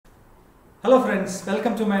Hello friends,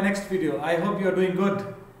 welcome to my next video. I hope you are doing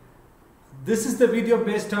good. This is the video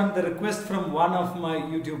based on the request from one of my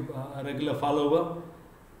YouTube regular follower.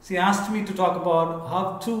 She asked me to talk about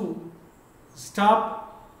how to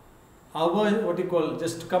stop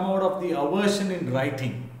just to come out of the aversion in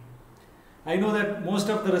writing. I know that most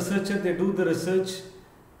of the researchers, they do the research,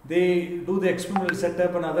 they do the experimental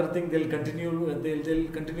setup and other thing, they'll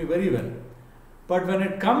continue very well. But when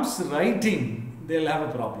it comes writing, they'll have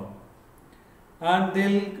a problem. And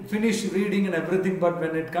they'll finish reading and everything, but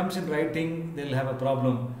when it comes in writing, they'll have a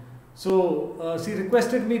problem. So she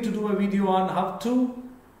requested me to do a video on how to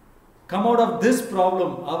come out of this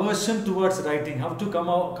problem, aversion towards writing, how to come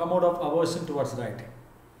out of aversion towards writing.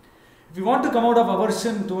 If you want to come out of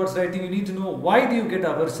aversion towards writing, you need to know why do you get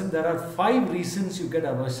aversion. There are 5 reasons you get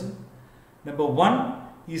aversion. Number 1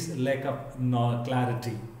 is lack of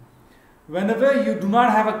clarity. Whenever you do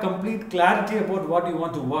not have a complete clarity about what you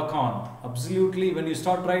want to work on, absolutely, when you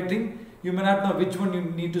start writing, you may not know which one you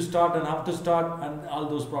need to start and how to start, and all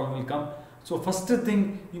those problems will come. So first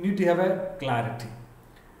thing, you need to have a clarity.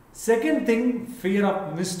 Second thing, fear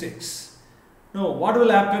of mistakes. No, what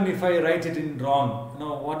will happen if I write it in wrong?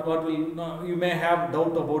 You may have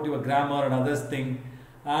doubt about your grammar and others thing,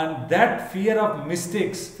 and that fear of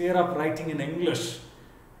mistakes, fear of writing in English,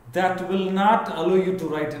 that will not allow you to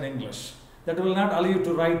write in English. That will not allow you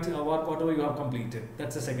to write whatever you have completed.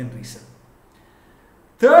 That's the second reason.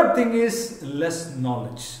 Third thing is less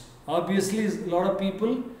knowledge. Obviously, a lot of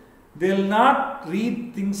people, they'll not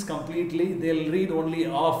read things completely. They'll read only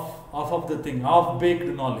half-baked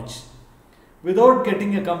knowledge. Without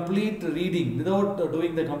getting a complete reading, without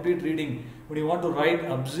doing the complete reading, when you want to write,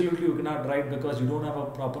 absolutely you cannot write because you don't have a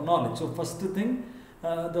proper knowledge. So first thing,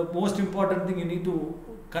 the most important thing, you need to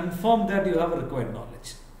confirm that you have a required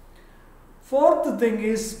knowledge. Fourth thing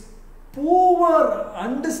is poor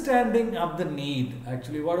understanding of the need.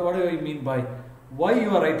 Actually, what do I mean by why you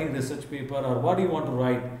are writing research paper or what do you want to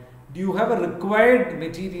write? Do you have a required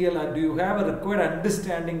material or do you have a required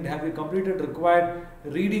understanding? Have you completed required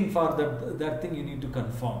reading for that thing? You need to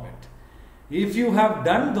confirm it. If you have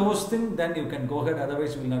done those things, then you can go ahead.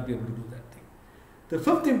 Otherwise, you will not be able to do that thing. The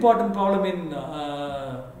fifth important problem in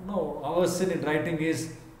aversion in writing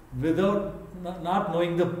is without not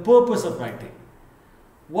knowing the purpose of writing.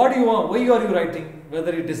 What do you want? Why are you writing?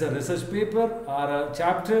 Whether it is a research paper or a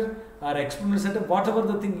chapter or experimental setup, whatever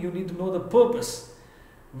the thing, you need to know the purpose.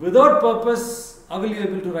 Without purpose, how will you be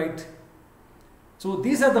able to write? So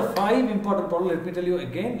these are the 5 important problems. Let me tell you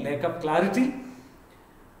again: lack of clarity,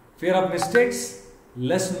 fear of mistakes,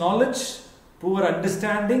 less knowledge, poor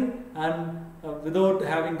understanding, and without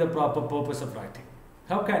having the proper purpose of writing.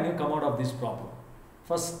 How can you come out of this problem?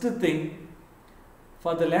 First thing,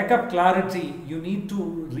 for the lack of clarity, you need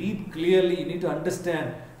to read clearly, you need to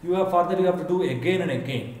understand. You have to do again and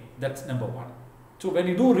again. That's number 1. So when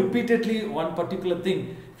you do repeatedly one particular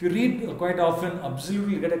thing, if you read quite often,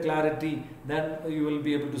 absolutely get a clarity, then you will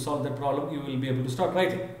be able to solve that problem. You will be able to start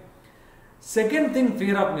writing. Second thing,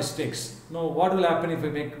 fear of mistakes. Now, what will happen if I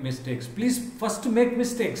make mistakes? Please first make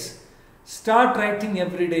mistakes. Start writing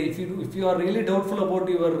every day. If you are really doubtful about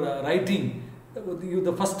your writing,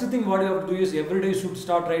 the first thing what you have to do is every day you should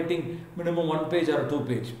start writing minimum 1 page or 2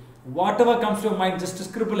 page. Whatever comes to your mind, just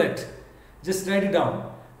scribble it. Just write it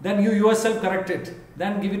down. Then you yourself correct it.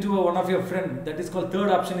 Then give it to one of your friends. That is called, third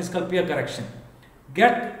option is called peer correction.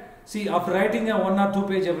 After writing a 1 or 2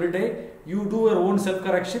 page every day, you do your own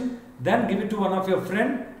self-correction. Then give it to one of your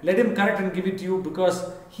friends. Let him correct and give it to you because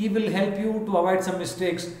he will help you to avoid some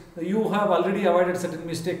mistakes. You have already avoided certain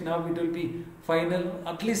mistake. Now it will be final.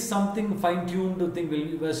 At least something fine-tuned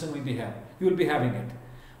version will be have. You will be having it.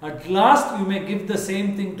 At last, you may give the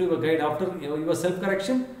same thing to your guide after your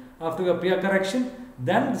self-correction, after your peer correction.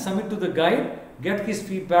 Then submit to the guide, get his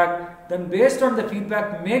feedback. Then based on the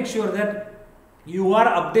feedback, make sure that you are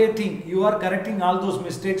updating, you are correcting all those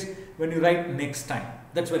mistakes when you write next time.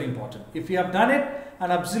 That's very important. If you have done it,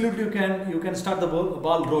 and absolutely you can start the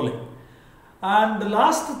ball rolling. And the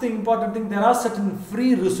last thing, important thing, there are certain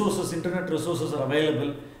free resources, internet resources are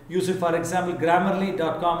available. Use it, for example,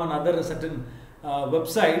 grammarly.com and other certain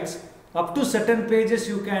websites. Up to certain pages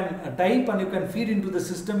you can type and you can feed into the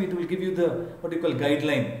system. It will give you the what you call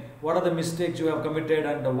guideline. What are the mistakes you have committed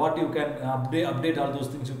and what you can update all those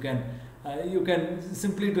things. You can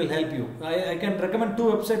simply, it will help you. I can recommend 2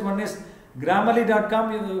 websites. One is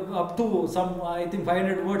Grammarly.com, up to some, I think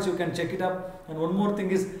 500 words you can check it up. And one more thing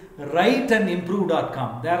is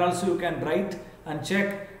writeandimprove.com. There also you can write and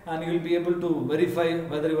check and you will be able to verify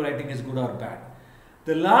whether your writing is good or bad.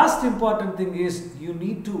 The last important thing is you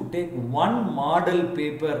need to take one model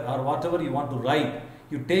paper or whatever you want to write.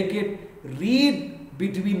 You take it, read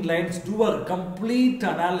between lines, do a complete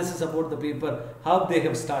analysis about the paper, how they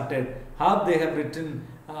have started, how they have written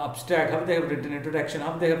abstract, how they have written introduction,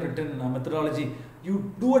 how they have written methodology.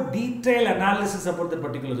 You do a detailed analysis about the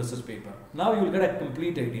particular research paper. Now you will get a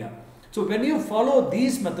complete idea. So when you follow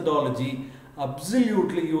this methodology,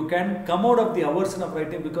 absolutely you can come out of the aversion of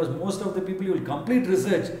writing, because most of the people you will complete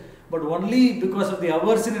research, but only because of the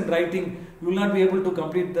aversion in writing, you will not be able to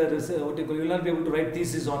complete the research, you will not be able to write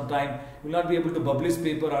thesis on time, you will not be able to publish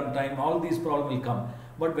paper on time, all these problems will come.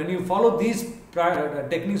 But when you follow these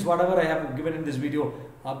techniques, whatever I have given in this video,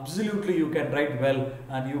 absolutely you can write well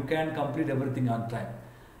and you can complete everything on time.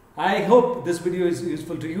 I hope this video is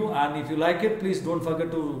useful to you, and if you like it, please don't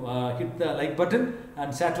forget to hit the like button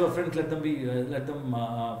and share to a friend, let them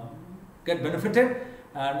get benefited,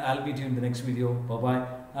 and I'll meet you in the next video. Bye bye.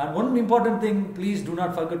 And one important thing, please do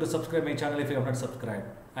not forget to subscribe my channel if you have not subscribed.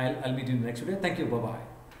 I'll meet you in the next video. Thank you. Bye bye.